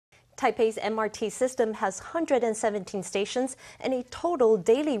Taipei's MRT system has 117 stations and a total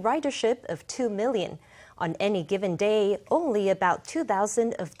daily ridership of 2 million. On any given day, only about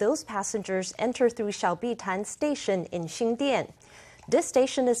 2,000 of those passengers enter through Xiaobitan Station in Xindian. This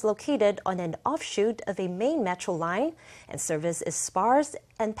station is located on an offshoot of a main metro line, and service is sparse,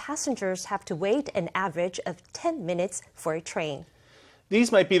 and passengers have to wait an average of 10 minutes for a train.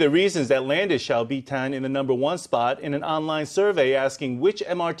 These might be the reasons that landed Xiaobitan in the #1 spot in an online survey asking which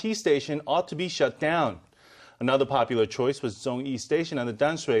MRT station ought to be shut down. Another popular choice was Zhongyi Station on the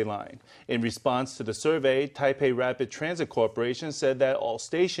Tamsui line. In response to the survey, Taipei Rapid Transit Corporation said that all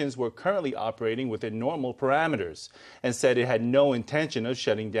stations were currently operating within normal parameters and said it had no intention of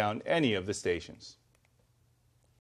shutting down any of the stations.